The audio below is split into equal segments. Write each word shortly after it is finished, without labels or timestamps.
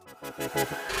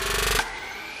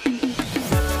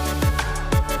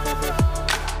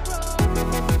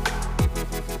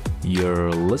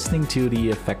You're listening to the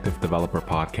Effective Developer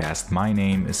Podcast. My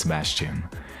name is Sebastian.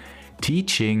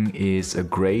 Teaching is a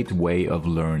great way of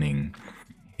learning.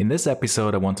 In this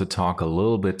episode, I want to talk a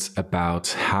little bit about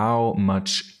how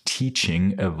much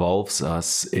teaching evolves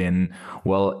us in,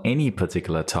 any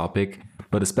particular topic,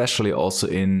 but especially also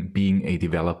in being a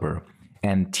developer.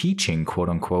 And teaching, quote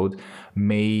unquote,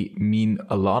 may mean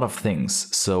a lot of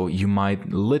things. So you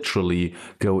might literally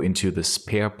go into this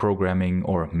pair programming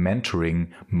or mentoring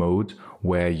mode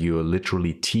where you're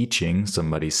literally teaching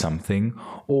somebody something,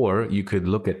 or you could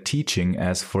look at teaching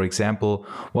as, for example,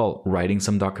 writing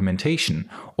some documentation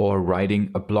or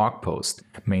writing a blog post,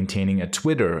 maintaining a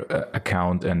Twitter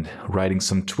account and writing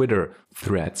some Twitter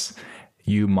threads.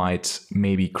 You might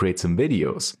maybe create some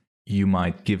videos. You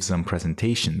might give some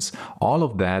presentations. All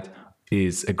of that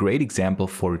is a great example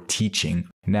for teaching.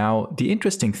 Now, the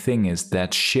interesting thing is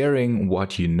that sharing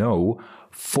what you know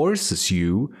forces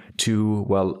you to,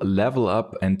 level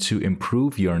up and to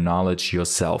improve your knowledge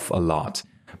yourself a lot.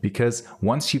 Because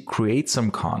once you create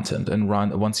some content and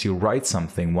once you write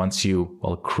something, once you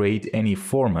create any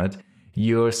format,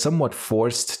 you're somewhat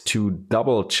forced to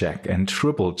double check and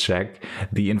triple check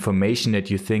the information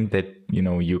that you think that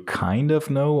you kind of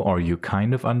know or you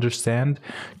kind of understand,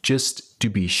 just to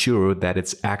be sure that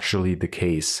it's actually the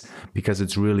case. Because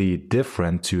it's really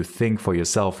different to think for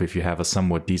yourself if you have a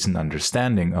somewhat decent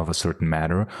understanding of a certain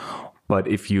matter. But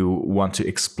if you want to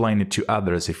explain it to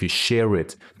others, if you share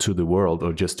it to the world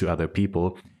or just to other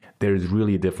people, there's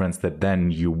really a difference that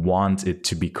then you want it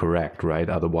to be correct, right?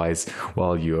 Otherwise,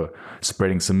 you're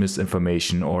spreading some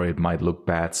misinformation or it might look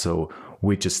bad. So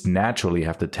we just naturally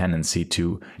have the tendency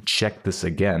to check this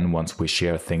again once we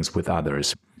share things with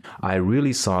others. I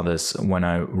really saw this when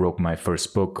I wrote my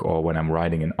first book or when I'm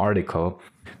writing an article,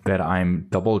 that I'm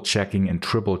double checking and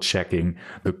triple checking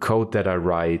the code that I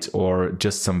write or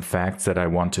just some facts that I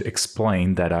want to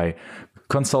explain, that I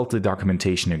consult the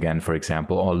documentation again, for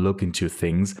example, or look into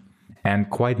things.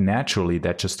 And quite naturally,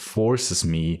 that just forces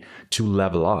me to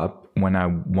level up when I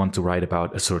want to write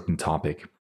about a certain topic.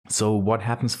 So what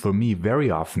happens for me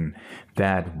very often,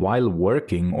 that while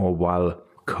working or while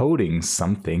coding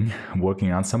something,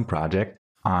 working on some project,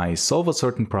 I solve a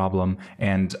certain problem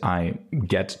and I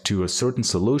get to a certain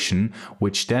solution,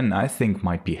 which then I think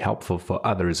might be helpful for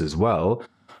others as well.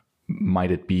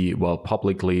 Might it be,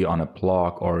 publicly on a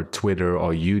blog or Twitter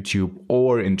or YouTube,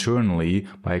 or internally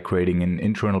by creating an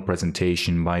internal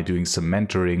presentation, by doing some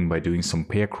mentoring, by doing some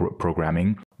pair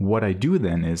programming. What I do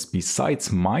then is,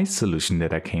 besides my solution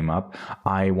that I came up,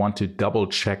 I want to double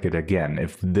check it again.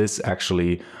 If this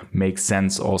actually makes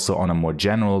sense also on a more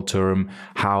general term,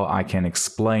 how I can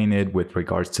explain it with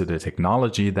regards to the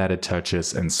technology that it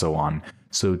touches and so on.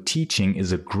 So teaching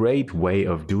is a great way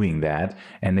of doing that.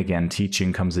 And again,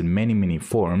 teaching comes in many, many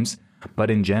forms,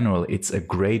 but in general, it's a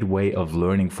great way of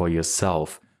learning for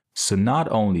yourself. So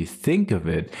not only think of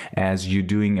it as you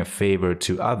doing a favor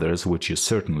to others, which you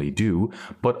certainly do,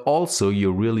 but also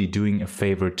you're really doing a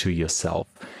favor to yourself.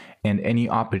 And any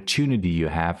opportunity you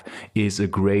have is a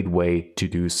great way to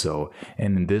do so.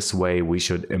 And in this way, we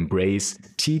should embrace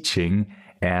teaching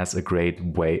as a great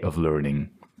way of learning.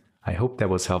 I hope that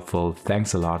was helpful.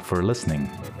 Thanks a lot for listening.